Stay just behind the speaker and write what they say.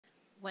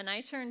When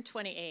I turned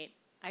 28,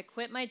 I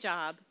quit my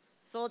job,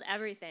 sold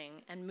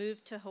everything, and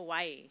moved to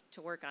Hawaii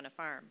to work on a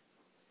farm.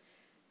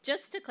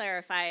 Just to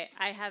clarify,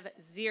 I have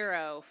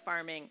zero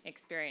farming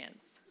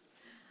experience.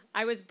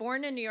 I was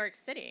born in New York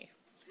City.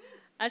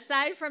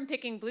 Aside from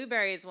picking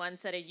blueberries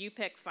once at a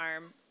U-Pick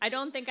farm, I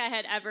don't think I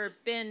had ever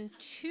been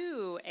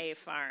to a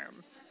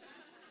farm.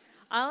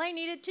 All I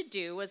needed to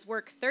do was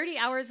work 30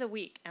 hours a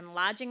week, and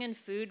lodging and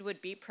food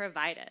would be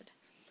provided.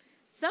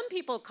 Some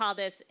people call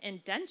this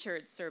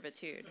indentured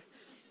servitude,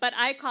 but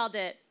I called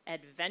it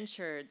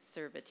adventured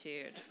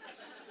servitude.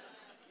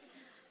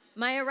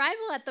 My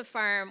arrival at the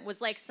farm was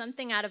like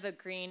something out of a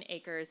Green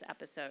Acres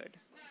episode.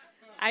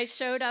 I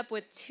showed up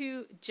with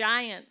 2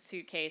 giant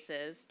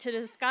suitcases to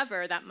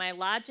discover that my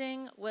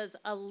lodging was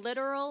a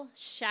literal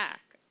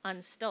shack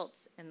on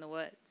stilts in the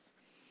woods.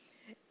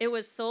 It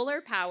was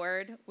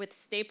solar-powered with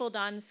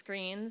stapled-on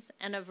screens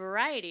and a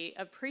variety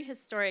of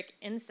prehistoric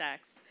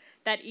insects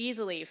that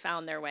easily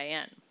found their way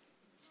in.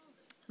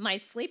 My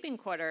sleeping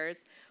quarters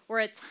were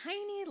a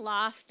tiny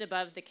loft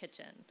above the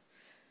kitchen.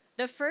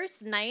 The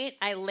first night,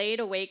 I laid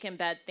awake in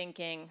bed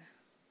thinking,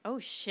 oh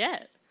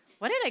shit,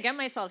 what did I get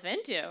myself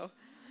into?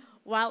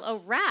 While a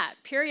rat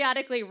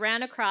periodically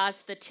ran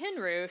across the tin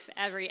roof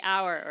every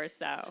hour or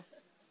so.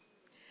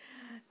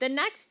 The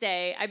next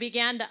day, I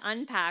began to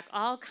unpack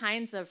all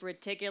kinds of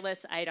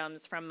ridiculous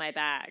items from my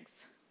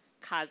bags.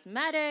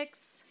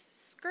 Cosmetics,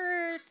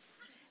 skirts,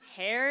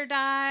 hair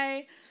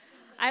dye.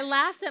 I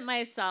laughed at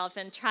myself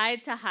and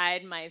tried to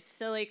hide my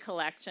silly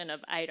collection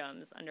of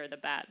items under the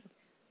bed.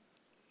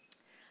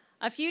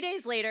 A few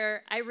days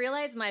later, I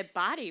realized my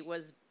body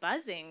was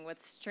buzzing with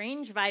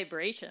strange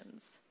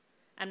vibrations,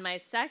 and my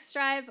sex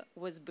drive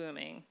was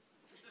booming.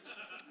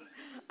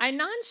 I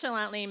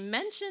nonchalantly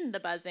mentioned the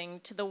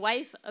buzzing to the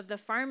wife of the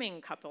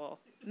farming couple,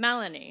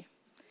 Melanie.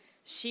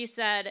 She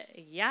said,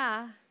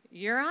 yeah,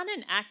 you're on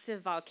an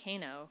active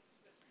volcano.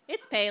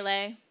 It's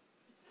Pele.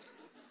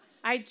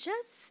 I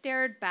just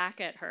stared back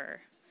at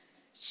her.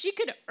 She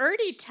could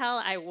already tell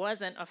I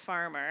wasn't a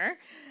farmer,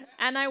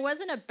 and I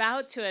wasn't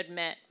about to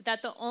admit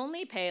that the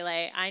only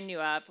Pele I knew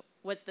of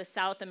was the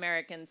South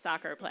American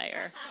soccer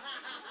player.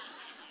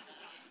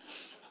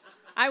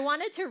 I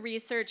wanted to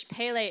research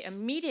Pele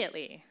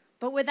immediately,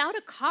 but without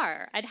a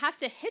car, I'd have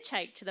to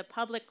hitchhike to the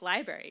public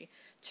library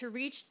to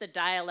reach the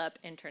dial-up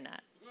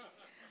internet.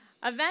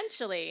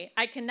 Eventually,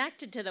 I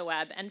connected to the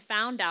web and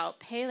found out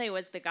Pele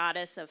was the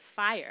goddess of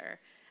fire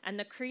and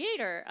the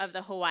creator of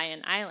the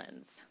Hawaiian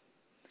Islands.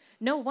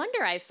 No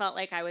wonder I felt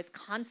like I was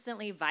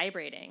constantly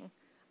vibrating.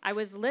 I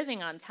was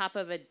living on top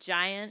of a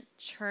giant,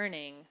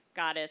 churning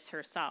goddess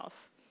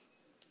herself.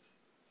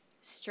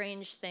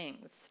 Strange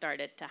things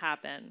started to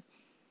happen.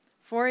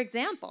 For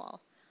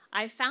example,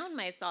 I found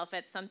myself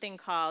at something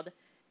called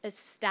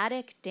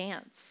ecstatic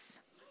dance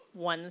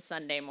one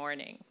Sunday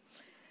morning.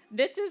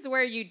 This is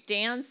where you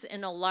dance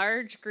in a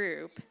large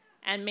group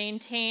and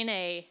maintain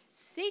a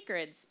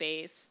sacred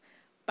space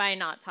by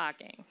not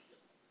talking.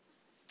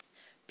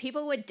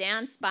 People would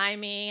dance by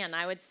me, and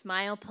I would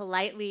smile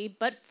politely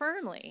but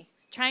firmly,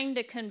 trying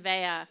to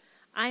convey a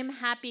I'm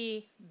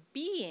happy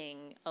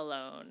being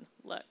alone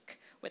look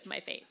with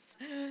my face.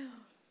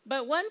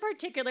 But one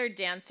particular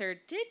dancer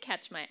did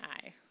catch my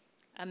eye,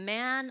 a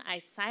man I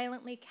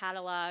silently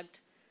cataloged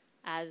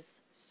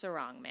as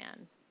Sarong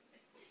Man,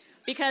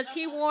 because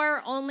he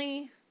wore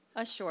only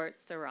a short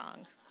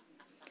sarong.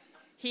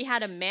 He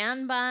had a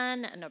man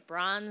bun and a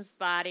bronzed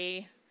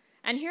body,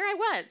 and here I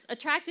was,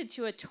 attracted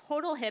to a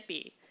total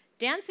hippie,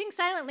 dancing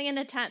silently in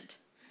a tent.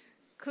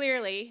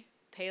 Clearly,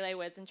 Pele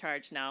was in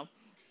charge now.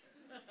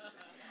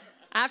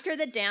 After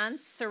the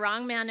dance,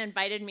 Sarong Man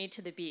invited me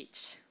to the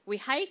beach. We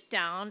hiked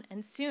down,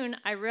 and soon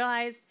I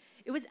realized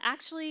it was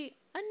actually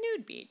a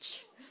nude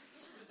beach.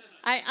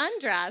 I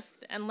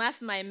undressed and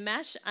left my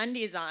mesh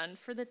undies on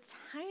for the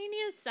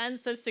tiniest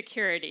sense of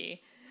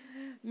security.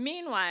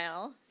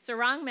 Meanwhile,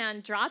 Sarong Man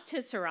dropped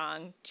his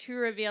sarong to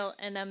reveal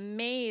an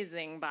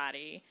amazing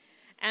body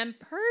and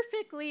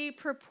perfectly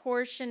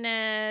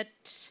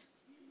proportionate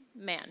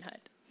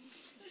manhood.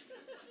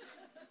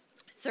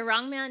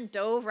 Sarong Man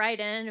dove right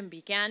in and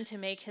began to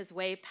make his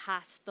way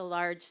past the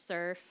large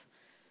surf.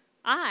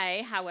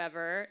 I,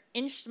 however,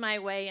 inched my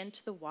way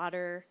into the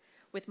water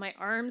with my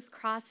arms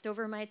crossed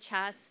over my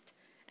chest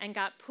and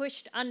got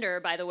pushed under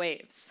by the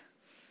waves.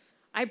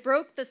 I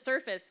broke the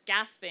surface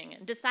gasping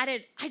and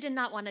decided I did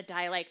not want to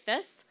die like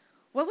this.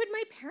 What would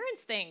my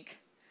parents think?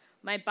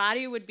 My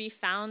body would be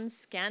found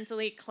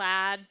scantily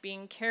clad,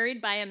 being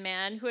carried by a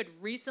man who had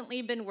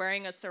recently been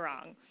wearing a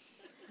sarong.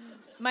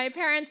 My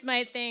parents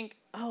might think,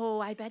 oh,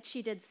 I bet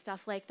she did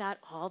stuff like that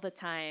all the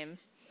time.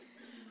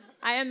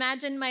 I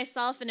imagined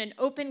myself in an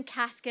open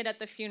casket at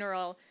the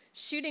funeral,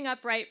 shooting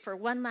upright for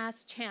one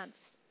last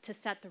chance to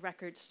set the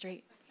record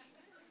straight.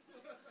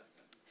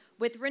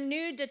 With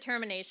renewed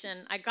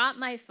determination, I got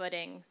my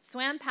footing,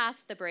 swam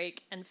past the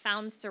break, and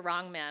found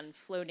Sarong Man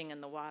floating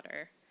in the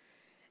water.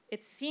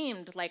 It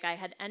seemed like I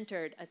had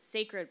entered a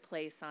sacred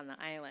place on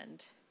the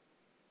island.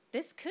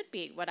 This could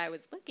be what I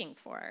was looking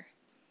for.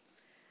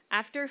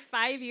 After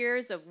 5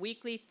 years of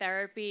weekly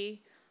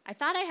therapy, I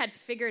thought I had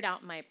figured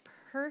out my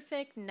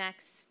perfect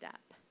next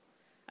step,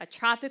 a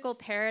tropical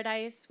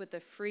paradise with a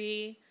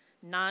free,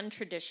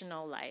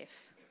 non-traditional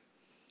life.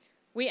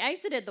 We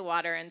exited the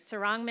water, and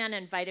Sarong Man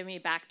invited me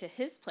back to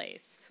his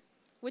place,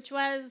 which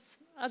was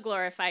a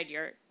glorified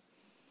yurt.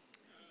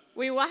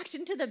 We walked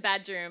into the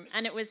bedroom,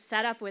 and it was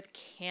set up with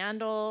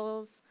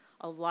candles,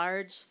 a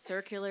large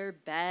circular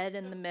bed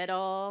in the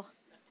middle,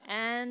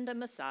 and a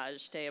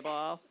massage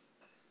table.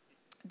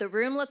 The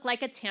room looked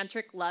like a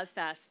tantric love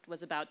fest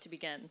was about to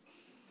begin.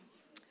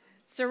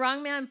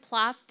 Sarong Man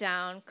plopped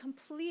down,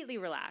 completely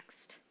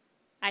relaxed.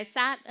 I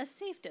sat a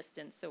safe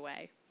distance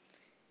away.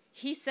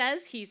 He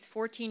says he's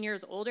 14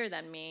 years older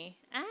than me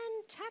and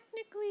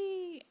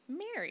technically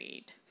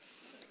married.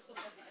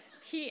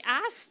 He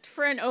asked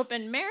for an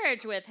open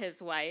marriage with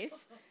his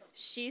wife.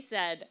 She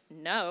said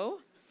no,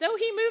 so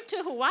he moved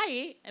to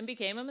Hawaii and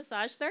became a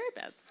massage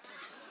therapist.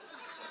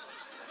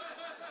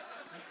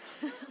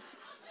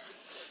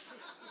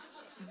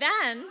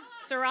 Then,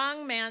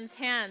 Sarong Man's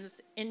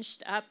hands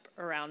inched up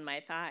around my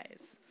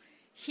thighs.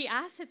 He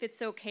asked if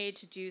it's okay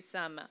to do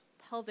some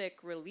pelvic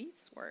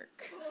release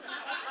work.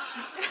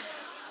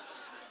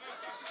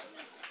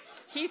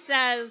 He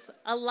says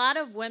a lot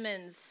of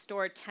women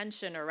store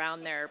tension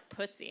around their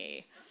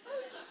pussy.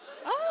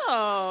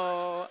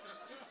 Oh,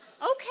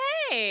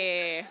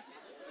 okay.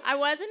 I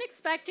wasn't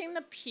expecting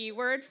the P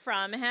word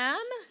from him.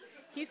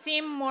 He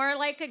seemed more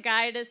like a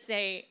guy to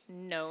say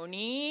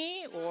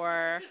noni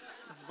or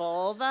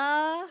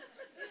vulva.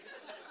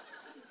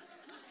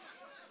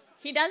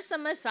 He does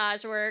some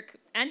massage work,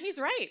 and he's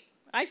right.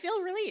 I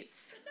feel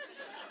release.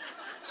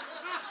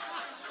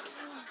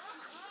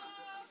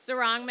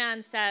 Sarong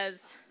Man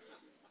says,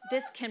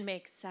 "This can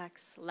make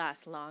sex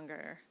last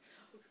longer."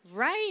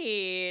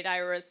 Right, I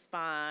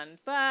respond,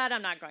 but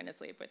I'm not going to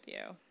sleep with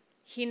you.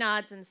 He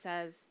nods and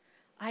says,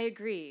 "I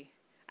agree.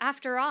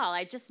 After all,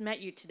 I just met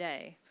you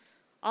today.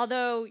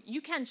 Although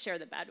you can share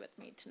the bed with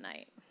me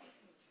tonight."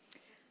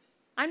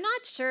 I'm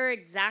not sure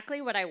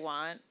exactly what I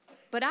want,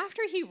 but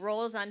after he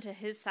rolls onto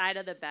his side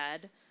of the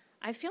bed,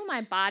 I feel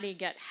my body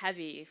get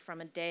heavy from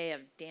a day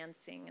of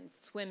dancing and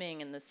swimming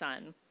in the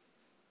sun.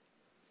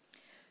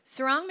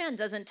 Sarong Man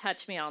doesn't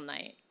touch me all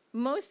night.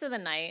 Most of the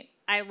night,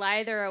 I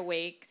lie there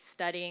awake,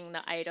 studying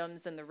the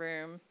items in the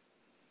room.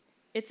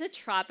 It's a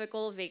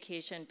tropical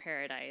vacation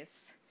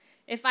paradise.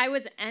 If I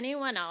was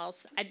anyone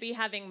else, I'd be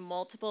having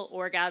multiple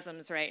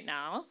orgasms right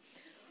now.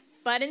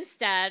 But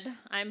instead,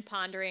 I'm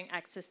pondering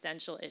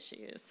existential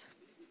issues.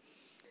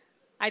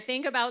 I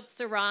think about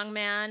Sarong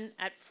Man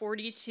at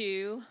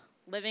 42,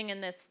 living in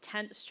this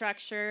tent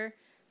structure,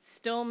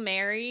 still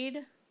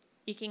married,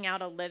 eking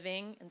out a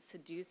living and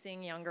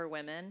seducing younger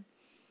women.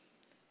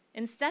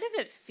 Instead of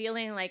it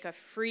feeling like a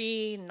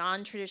free,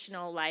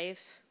 non-traditional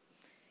life,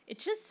 it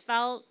just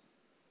felt,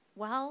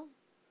 well,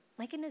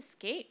 like an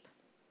escape.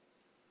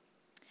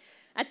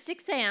 At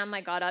 6 a.m., I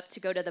got up to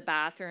go to the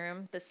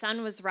bathroom. The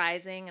sun was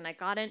rising, and I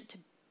got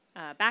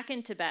back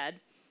into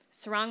bed.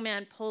 Sarong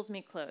Man pulls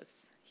me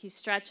close. He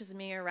stretches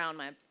me around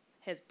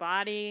his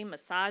body,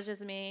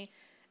 massages me,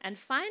 and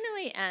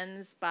finally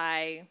ends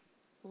by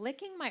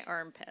licking my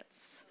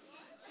armpits.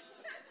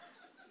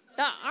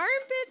 The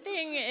armpit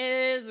thing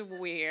is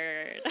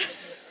weird.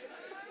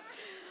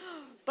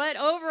 But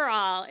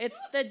overall, it's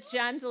the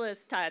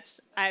gentlest touch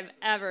I've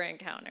ever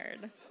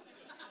encountered.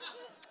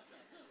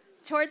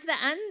 Towards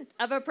the end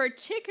of a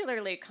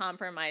particularly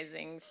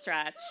compromising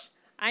stretch,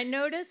 I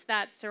noticed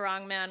that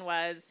Sarong Man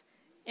was,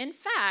 in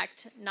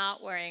fact,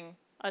 not wearing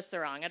a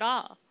sarong at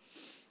all.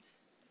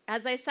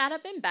 As I sat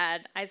up in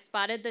bed, I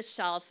spotted the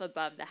shelf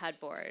above the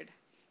headboard.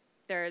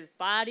 There's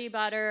body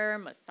butter,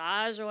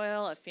 massage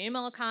oil, a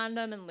female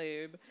condom, and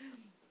lube.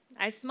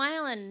 I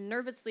smile and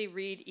nervously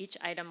read each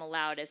item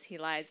aloud as he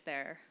lies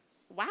there.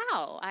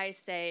 "Wow," I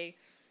say,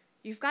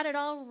 "you've got it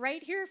all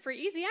right here for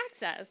easy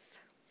access."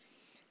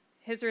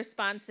 His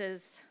response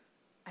is,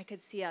 "I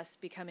could see us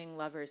becoming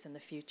lovers in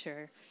the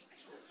future."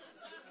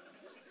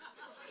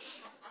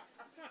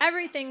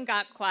 Everything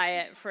got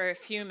quiet for a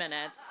few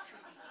minutes.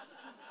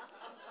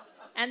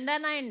 And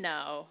then I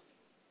know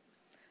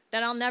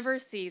that I'll never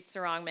see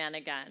Sarong Man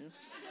again.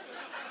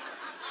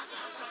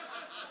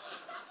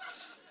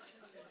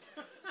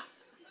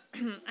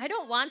 I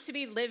don't want to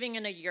be living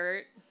in a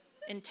yurt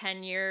in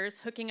 10 years,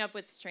 hooking up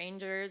with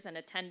strangers and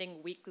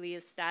attending weekly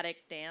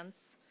ecstatic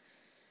dance.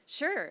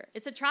 Sure,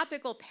 it's a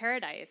tropical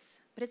paradise,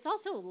 but it's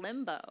also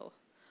limbo,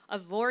 a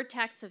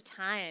vortex of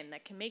time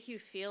that can make you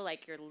feel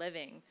like you're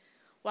living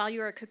while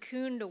you are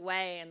cocooned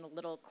away in the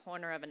little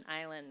corner of an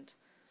island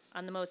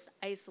on the most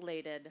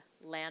isolated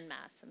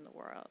landmass in the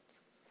world.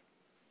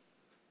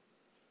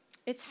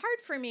 It's hard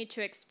for me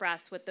to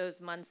express what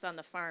those months on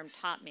the farm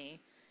taught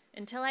me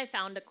until I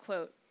found a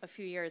quote a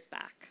few years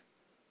back.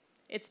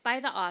 It's by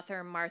the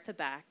author Martha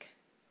Beck,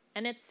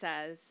 and it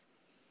says,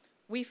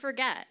 "We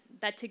forget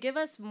that to give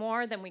us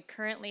more than we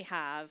currently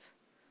have,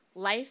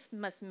 life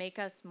must make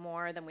us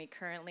more than we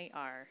currently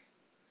are,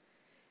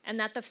 and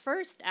that the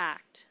first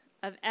act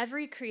of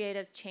every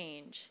creative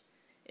change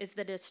is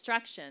the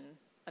destruction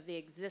of the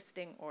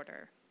existing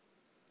order."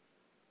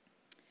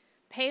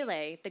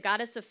 Pele, the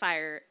goddess of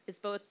fire, is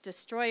both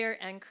destroyer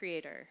and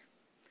creator.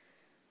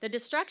 The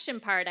destruction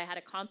part I had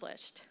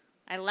accomplished.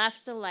 I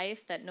left a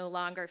life that no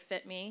longer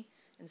fit me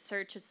in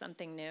search of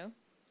something new.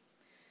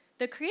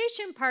 The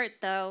creation part,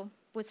 though,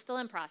 was still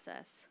in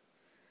process.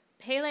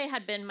 Pele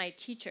had been my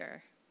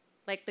teacher,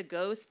 like the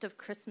ghost of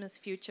Christmas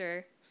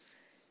future.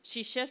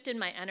 She shifted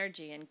my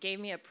energy and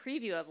gave me a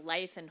preview of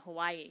life in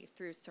Hawaii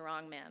through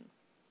Sarong Man.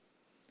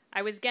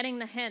 I was getting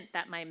the hint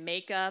that my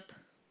makeup,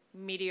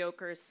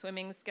 mediocre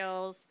swimming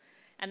skills,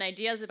 and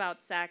ideas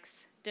about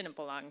sex didn't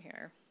belong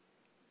here.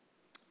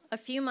 A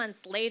few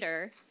months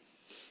later,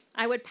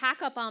 I would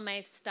pack up all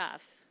my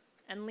stuff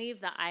and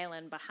leave the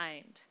island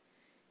behind,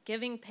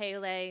 giving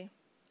Pele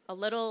a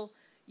little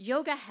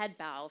yoga head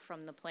bow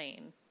from the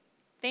plane,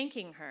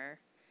 thanking her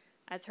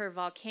as her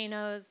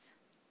volcanoes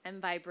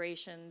and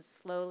vibrations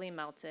slowly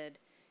melted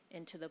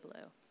into the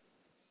blue.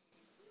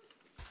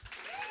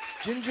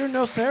 Ginger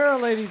Nocera,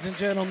 ladies and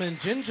gentlemen,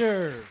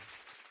 Ginger.